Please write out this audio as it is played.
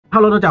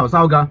Hello， 大家好，我是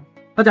浩哥。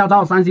大家知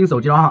道三星手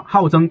机的话，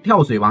号称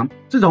跳水王。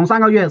自从上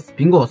个月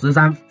苹果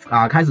13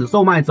开始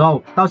售卖之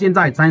后，到现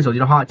在三星手机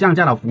的话降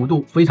价的幅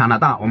度非常的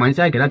大。我们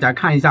现在给大家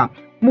看一下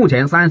目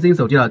前三星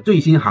手机的最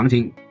新行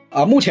情。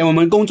目前我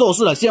们工作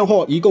室的现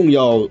货一共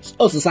有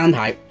23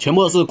台，全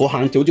部都是国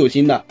行99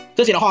新的。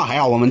这些的话还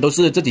好，我们都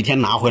是这几天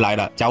拿回来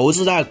的。假如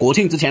是在国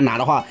庆之前拿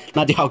的话，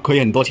那就要亏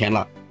很多钱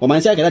了。我们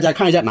现在给大家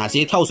看一下哪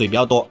些跳水比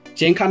较多。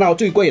先看到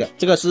最贵的，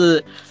这个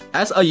是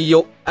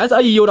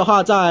S21U。S21U 的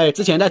话，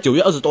之前在9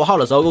月20多号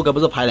的时候，陆哥不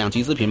是拍2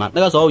期视频嘛？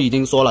那个时候已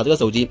经说了这个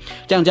手机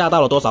降价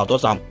到了多少，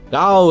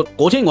然后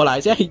国庆过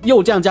来，现在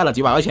又降价了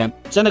几百块钱。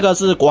像那个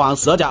是国行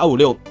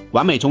12+256，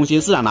完美冲新，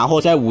市场拿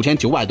货现在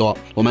5900多，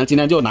我们今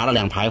天就拿了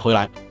2台回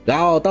来。然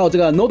后到这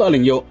个 Note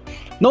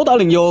 20U。Note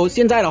 20U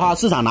现在的话，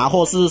市场拿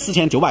货是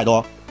4900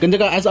多，跟这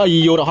个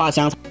S21U 的话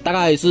大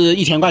概是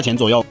1000块钱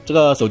左右。这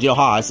个手机的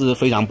话还是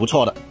非常不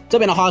错的。这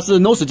边的话是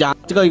Note 10+，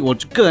这个我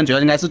个人觉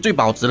得应该是最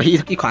保值的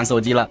一款手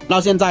机了。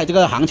到现在这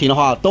个行情的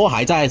话，都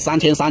还在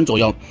3300左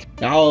右。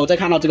然后再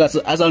看到这个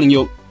是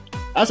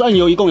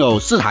S20U。S20U 一共有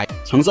4台，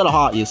橙色的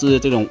话也是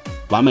这种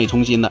完美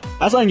冲新的。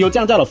S20U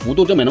降价的幅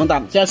度就没那么大，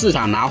现在市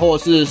场拿货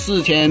是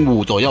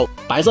4500左右，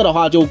白色的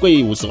话就贵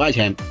50块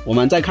钱。我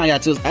们再看一下，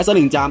这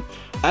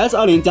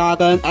S20+，S20+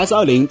 跟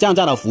S20降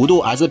价的幅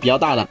度还是比较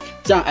大的。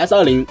像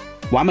S20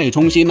完美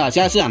冲新的，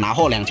现在市场拿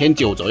货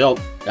2900左右，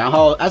然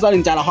后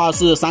S20+ 的话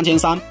是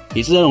3300，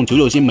也是那种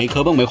99新，没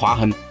磕碰没划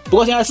痕。不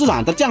过现在市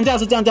场的降价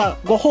是降价，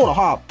不过货的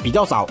话比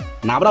较少，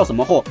拿不到什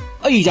么货。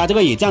21+这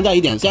个也降价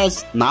一点，现在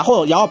拿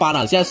货128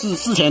的，现在是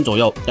4000左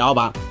右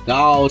128。然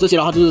后这些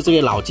的话就是这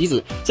些老机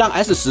子，像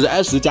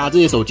S10、S10+ 这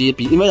些手机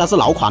因为它是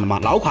老款的嘛，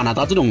老款的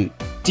它这种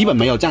基本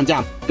没有降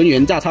价，跟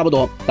原价差不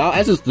多。然后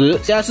S10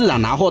现在市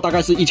场拿货大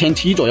概是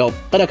1700左右。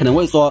大家可能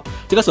会说，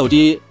这个手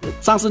机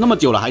上市那么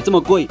久了还这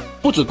么贵，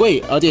不止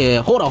贵，而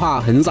且货的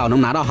话很少能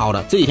拿到好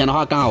的。这几天的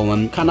话刚好我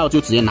们看到就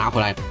直接拿回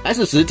来。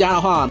S10+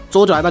的话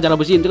说出来大家都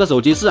不信，这个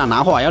手机市场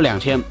拿货还要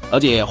2000，而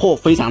且货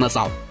非常的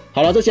少。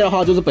好了，这些的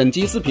话就是本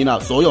期视频的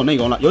所有内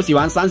容了。有喜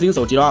欢三星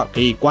手机的话，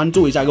可以关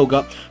注一下肉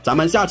哥。咱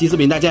们下期视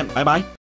频再见，拜拜。